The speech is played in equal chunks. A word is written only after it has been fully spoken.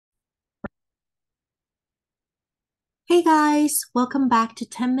Hey guys, welcome back to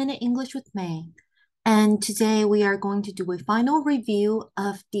 10-Minute English with May. And today we are going to do a final review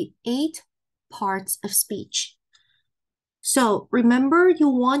of the 8 parts of speech. So remember, you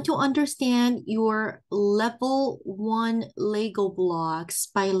want to understand your level 1 Lego blocks.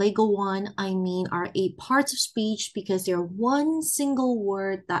 By Lego 1, I mean our 8 parts of speech because they're one single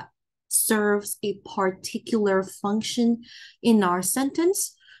word that serves a particular function in our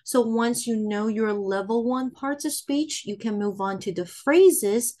sentence. So once you know your level 1 parts of speech, you can move on to the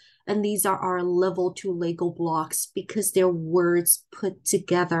phrases. And these are our level 2 Lego blocks because they're words put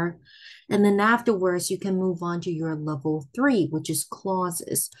together. And then afterwards, you can move on to your level 3, which is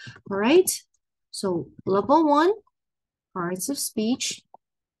clauses. All right. So level 1, parts of speech.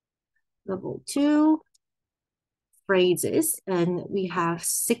 Level 2, phrases. And we have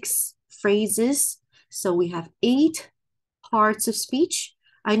 6 phrases. So we have 8 parts of speech.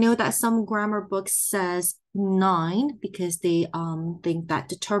 I know that some grammar books says 9 because they think that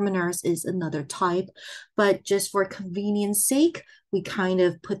determiners is another type, but just for convenience sake, we kind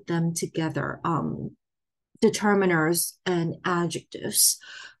of put them together. Determiners and adjectives.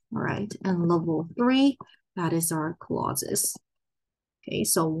 All right, and level 3, that is our clauses. Okay,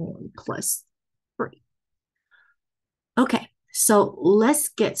 so 1 plus 3. Okay, so let's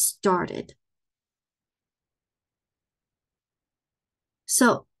get started.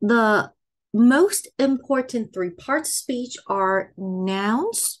 So the most important 3 parts of speech are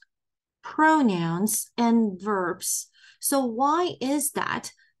nouns, pronouns, and verbs. So why is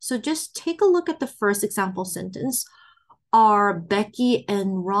that? So just take a look at the first example sentence. Are Becky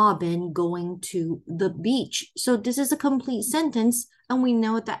and Robin going to the beach? So this is a complete sentence, and we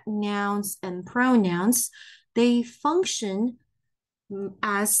know that nouns and pronouns, they function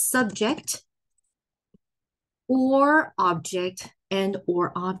as subject or object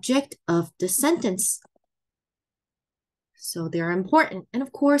or object of the sentence. So they're important. And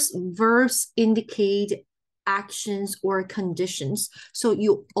of course, verbs indicate actions or conditions. So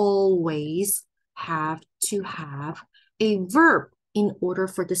you always have to have a verb in order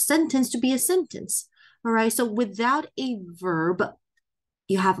for the sentence to be a sentence. All right. So without a verb,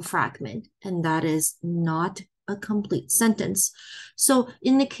 you have a fragment, and that is not a complete sentence. So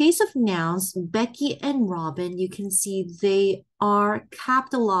in the case of nouns, Becky and Robin, you can see they are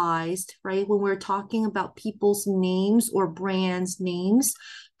capitalized, right? When we're talking about people's names or brands' names,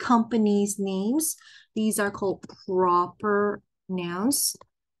 companies' names, these are called proper nouns,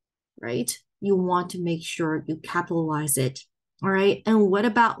 right? You want to make sure you capitalize it. All right. And what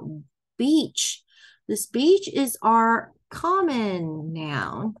about beach? This beach is our common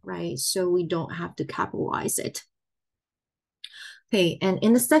noun, right? So we don't have to capitalize it. Okay, and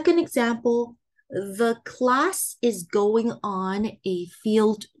in the second example, the class is going on a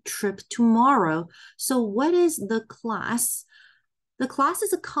field trip tomorrow. So what is the class? The class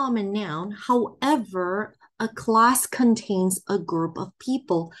is a common noun. However, a class contains a group of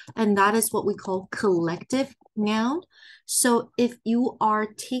people, and that is what we call collective noun. So if you are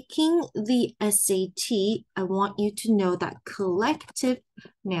taking the SAT, I want you to know that collective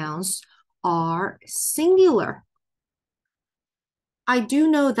nouns are singular. I do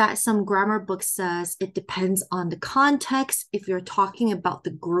know that some grammar book says it depends on the context. If you're talking about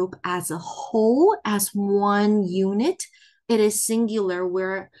the group as a whole, as one unit, it is singular,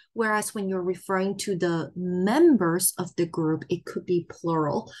 whereas when you're referring to the members of the group, it could be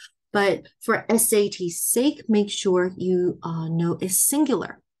plural. But for SAT's sake, make sure you know it's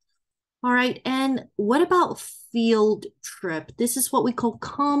singular. All right, and what about field trip? This is what we call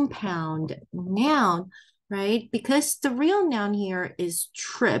compound noun, right? Because the real noun here is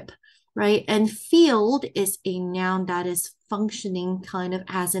trip, right? And field is a noun that is functioning kind of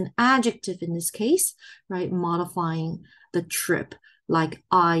as an adjective in this case, right? Modifying the trip, like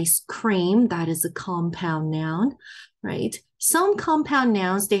ice cream, that is a compound noun, right? Some compound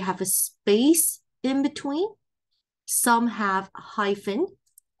nouns, they have a space in between. Some have hyphen,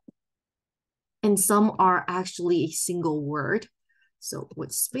 and some are actually a single word. So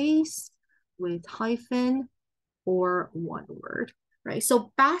with space, with hyphen, or one word, right?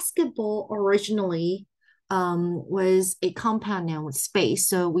 So basketball originally was a compound noun with space.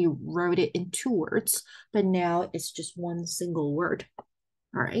 So we wrote it in 2 words, but now it's just one single word.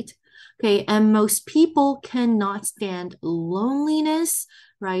 All right. Okay. And most people cannot stand loneliness,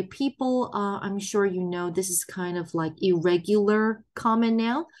 right? People, I'm sure you know, this is kind of like irregular common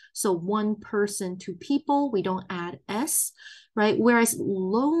noun. So 1 person, 2 people, we don't add S, right? Whereas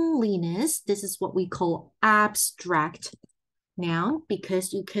loneliness, this is what we call abstract noun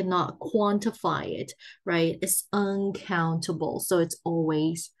because you cannot quantify it, right? It's uncountable. So it's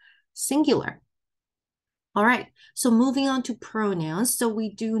always singular. All right, so moving on to pronouns. So we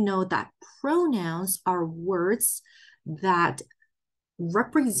do know that pronouns are words that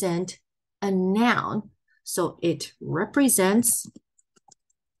represent a noun. So it represents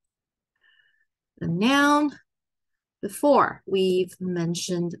the noun before. We've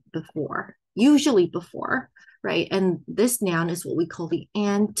mentioned before, usually before, right? And this noun is what we call the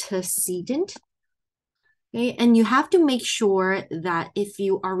antecedent. Okay, and you have to make sure that if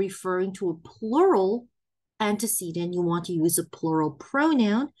you are referring to a plural antecedent, you want to use a plural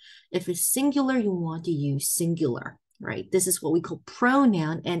pronoun. If it's singular, you want to use singular, right? This is what we call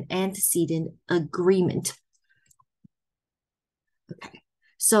pronoun and antecedent agreement. Okay,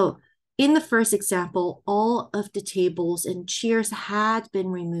 so in the first example, all of the tables and chairs had been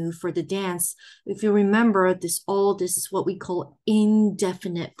removed for the dance. If you remember, this is what we call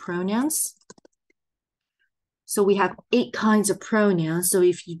indefinite pronouns. So we have 8 kinds of pronouns. So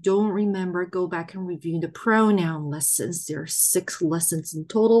if you don't remember, go back and review the pronoun lessons. There are 6 lessons in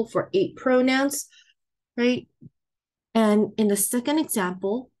total for 8 pronouns, right? And in the second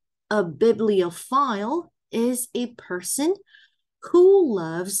example, a bibliophile is a person who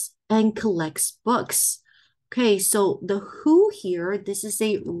loves and collects books. Okay, so the who here, this is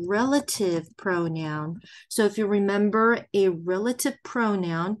a relative pronoun. So if you remember, a relative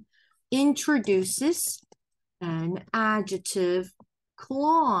pronoun introduces an adjective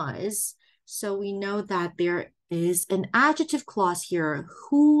clause. So we know that there is an adjective clause here,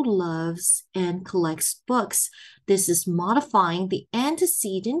 who loves and collects books. This is modifying the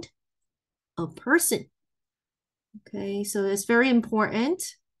antecedent of person. Okay, so it's very important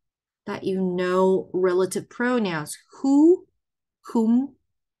that you know relative pronouns, who, whom,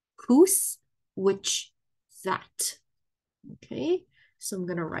 whose, which, that. Okay, so I'm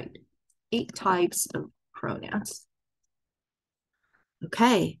going to write 8 types of pronouns.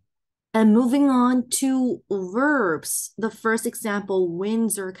 Okay, and moving on to verbs. The first example,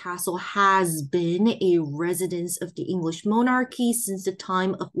 Windsor Castle has been a residence of the English monarchy since the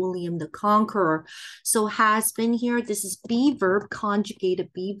time of William the Conqueror. So has been here, this is be verb,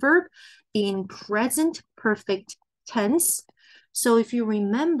 conjugated be verb in present perfect tense. So if you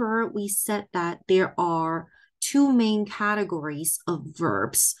remember, we said that there are 2 main categories of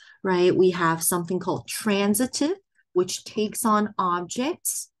verbs, right? We have something called transitive, which takes on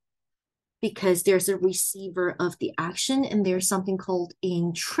objects because there's a receiver of the action, and there's something called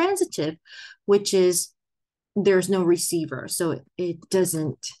intransitive, which is there's no receiver, so it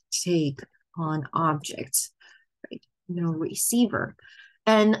doesn't take on objects, right? No receiver.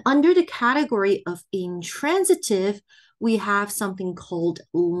 And under the category of intransitive, we have something called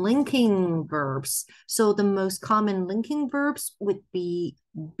linking verbs. So the most common linking verbs would be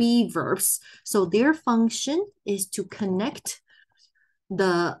verbs. So their function is to connect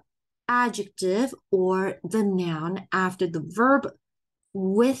the adjective or the noun after the verb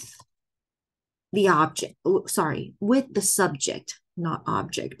with the object, with the subject, not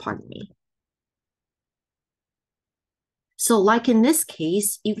object, pardon me. So like in this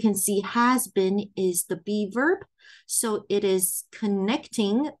case, you can see has been is the be verb. So it is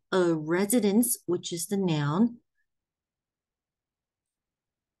connecting a residence, which is the noun,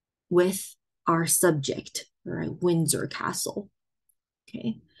 with our subject, right? Windsor Castle.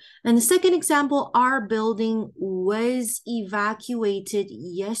 Okay. And the second example, our building was evacuated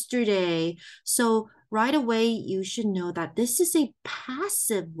yesterday. So right away, you should know that this is a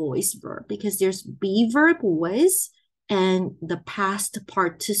passive voice verb because there's be verb was and the past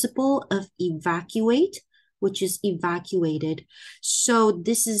participle of evacuate, which is evacuated. So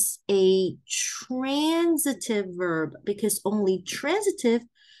this is a transitive verb because only transitive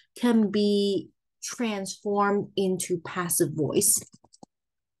can be transformed into passive voice.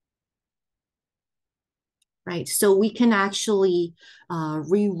 Right, so we can actually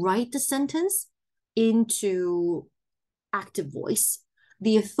rewrite the sentence into active voice.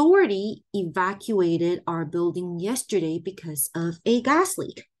 The authority evacuated our building yesterday because of a gas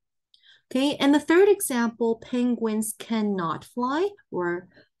leak. Okay, and the third example, penguins cannot fly, or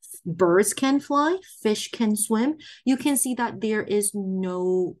birds can fly, fish can swim. You can see that there is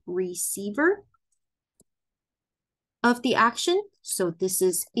no receiver of the action. So this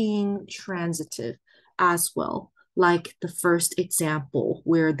is intransitive as well, like the first example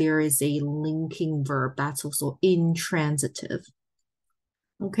where there is a linking verb, that's also intransitive.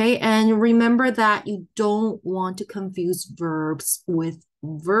 Okay, and remember that you don't want to confuse verbs with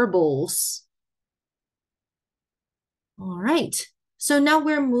verbals. All right, so now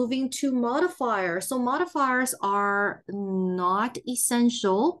we're moving to modifiers. So modifiers are not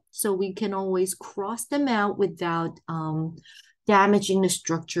essential, so we can always cross them out without damaging the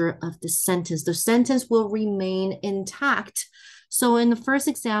structure of the sentence. The sentence will remain intact. So in the first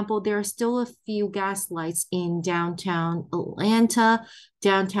example, there are still a few gas lights in downtown Atlanta.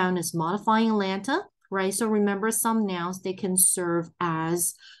 Downtown is modifying Atlanta, right? So remember, some nouns, they can serve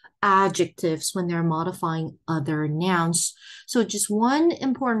as adjectives when they're modifying other nouns. So just one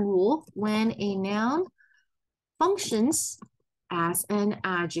important rule: when a noun functions as an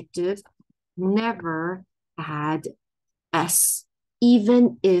adjective, never add S,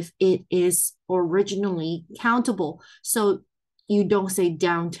 even if it is originally countable. So you don't say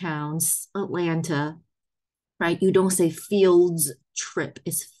downtown's Atlanta, right? You don't say field's trip.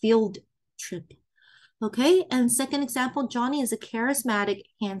 It's field trip. Okay, and second example, Johnny is a charismatic,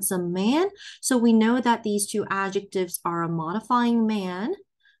 handsome man. So we know that these two adjectives are a modifying man.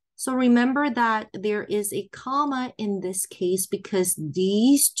 So remember that there is a comma in this case because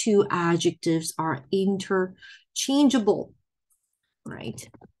these two adjectives are interchangeable, right?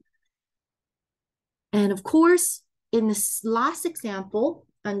 And of course, in this last example,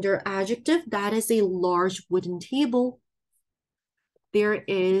 under adjective, that is a large wooden table. There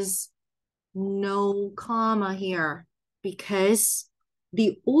is no comma here because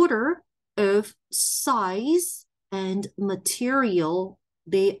the order of size and material,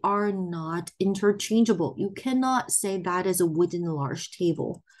 they are not interchangeable. You cannot say that is a wooden large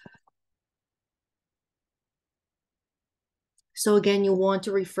table. So again, you want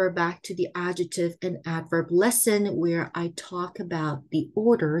to refer back to the adjective and adverb lesson where I talk about the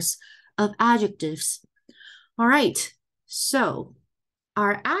orders of adjectives. All right, so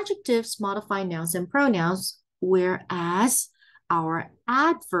our adjectives modify nouns and pronouns, whereas our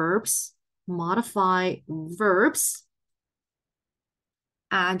adverbs modify verbs,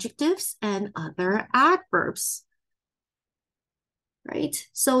 adjectives, and other adverbs. Right?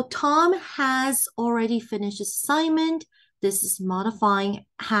 So Tom has already finished his assignment. This is modifying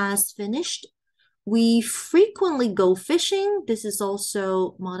has finished. We frequently go fishing. This is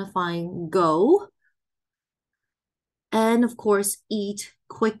also modifying go. And of course, eat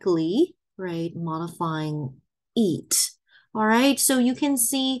quickly, right? Modifying eat. All right, so you can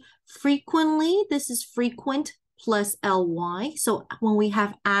see frequently, this is frequent plus ly. So when we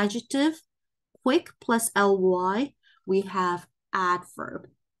have adjective, quick plus ly, we have adverb.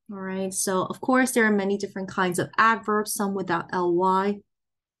 All right, so of course, there are many different kinds of adverbs, some without ly,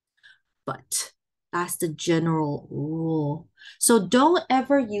 but that's the general rule. So don't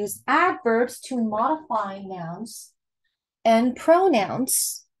ever use adverbs to modify nouns and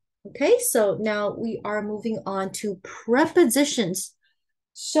pronouns. Okay, so now we are moving on to prepositions.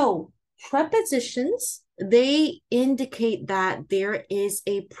 So prepositions, they indicate that there is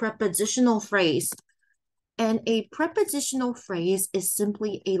a prepositional phrase. And a prepositional phrase is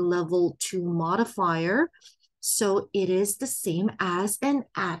simply a level 2 modifier. So it is the same as an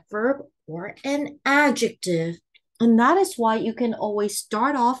adverb or an adjective. And that is why you can always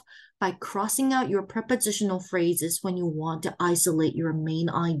start off by crossing out your prepositional phrases when you want to isolate your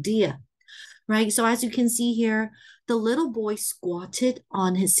main idea, right? So as you can see here, the little boy squatted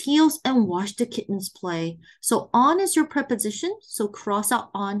on his heels and watched the kittens play. So on is your preposition, so cross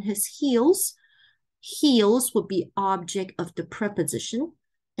out on his heels. Heels would be object of the preposition,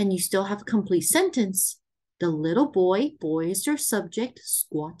 and you still have a complete sentence. The little boy, boy is your subject,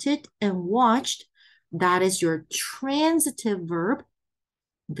 squatted and watched. That is your transitive verb.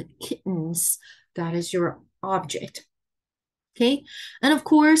 The kittens, that is your object. Okay, and of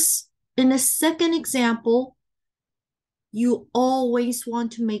course, in the second example, you always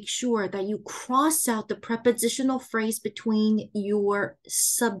want to make sure that you cross out the prepositional phrase between your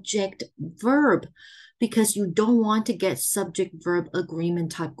subject verb because you don't want to get subject verb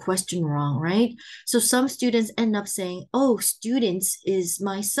agreement type question wrong, right? So some students end up saying, oh, students is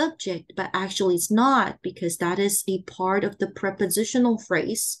my subject, but actually it's not because that is a part of the prepositional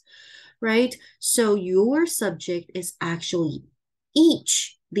phrase, right? So your subject is actually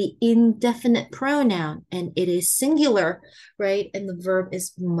each, the indefinite pronoun, and it is singular, right? And the verb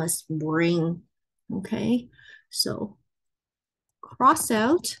is must bring, okay? So cross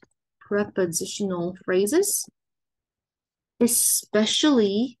out prepositional phrases,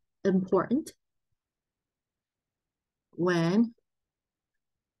 especially important when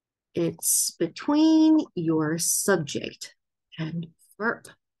it's between your subject and verb.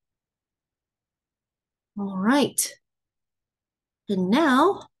 All right. And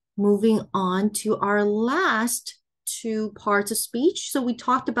now moving on to our last two parts of speech. So we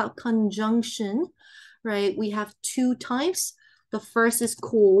talked about conjunction, right? We have two types. The first is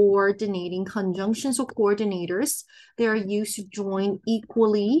coordinating conjunctions or coordinators. They are used to join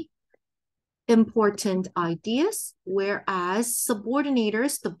equally important ideas, whereas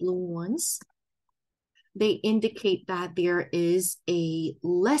subordinators, the blue ones, they indicate that there is a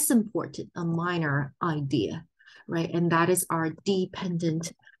less important, a minor idea, right? And that is our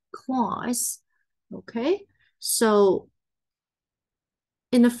dependent clause, okay? So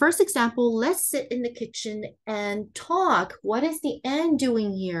in the first example, let's sit in the kitchen and talk. What is the and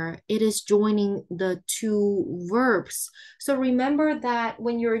doing here? It is joining the two verbs. So remember that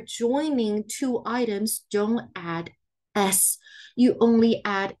when you're joining two items, don't add S. You only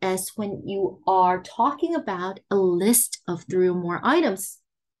add S when you are talking about a list of 3 or more items.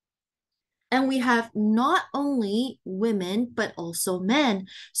 And we have not only women, but also men.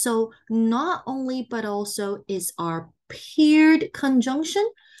 So not only, but also is our paired conjunction.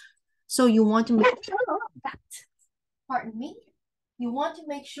 So you want to make sure that, pardon me, you want to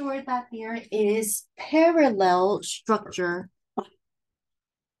make sure that there is parallel structure.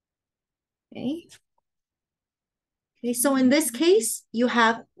 Okay. Okay, so in this case, you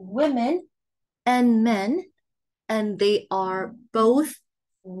have women and men, and they are both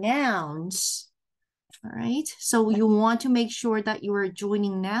nouns. All right, so you want to make sure that you are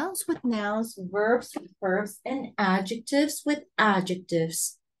joining nouns with nouns, verbs with verbs, and adjectives with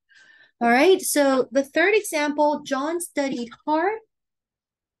adjectives. All right, so the third example, John studied hard,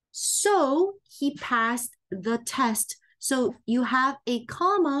 so he passed the test. So you have a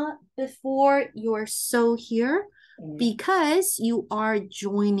comma before your so here because you are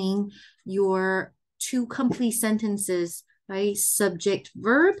joining your two complete sentences, right? Subject,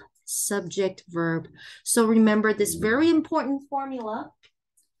 verb, subject, verb. So remember this very important formula,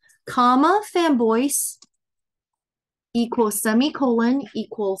 comma, fanboys equals semicolon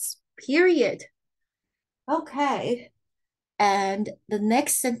equals period. Okay. And the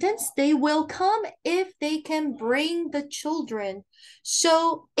next sentence, they will come if they can bring the children.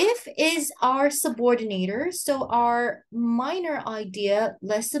 So if is our subordinator. So our minor idea,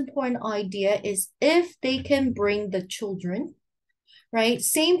 less important idea is if they can bring the children, right?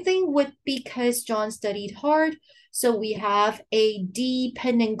 Same thing with because John studied hard. So we have a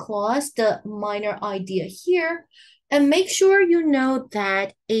dependent clause, the minor idea here. And make sure you know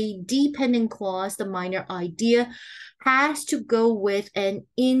that a dependent clause, the minor idea, has to go with an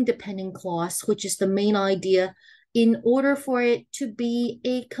independent clause, which is the main idea, in order for it to be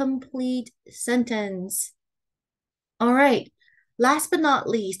a complete sentence. All right. Last but not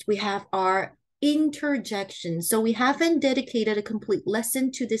least, we have our interjection. So we haven't dedicated a complete lesson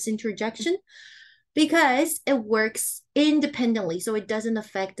to this interjection because it works independently. So it doesn't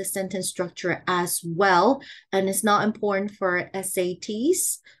affect the sentence structure as well. And it's not important for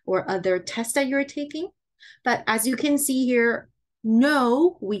SATs or other tests that you're taking. But as you can see here,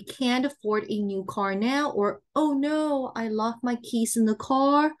 no, we can't afford a new car now. Or, oh no, I locked my keys in the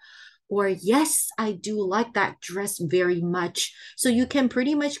car. Or, yes, I do like that dress very much. So you can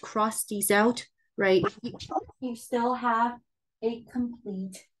pretty much cross these out, right? You still have a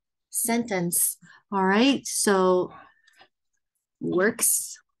complete sentence. All right, so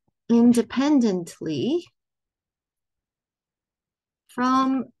works independently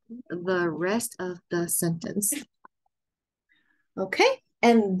from the rest of the sentence. Okay,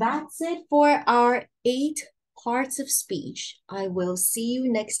 and that's it for our 8 parts of speech. I will see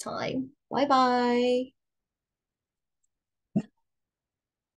you next time. Bye-bye.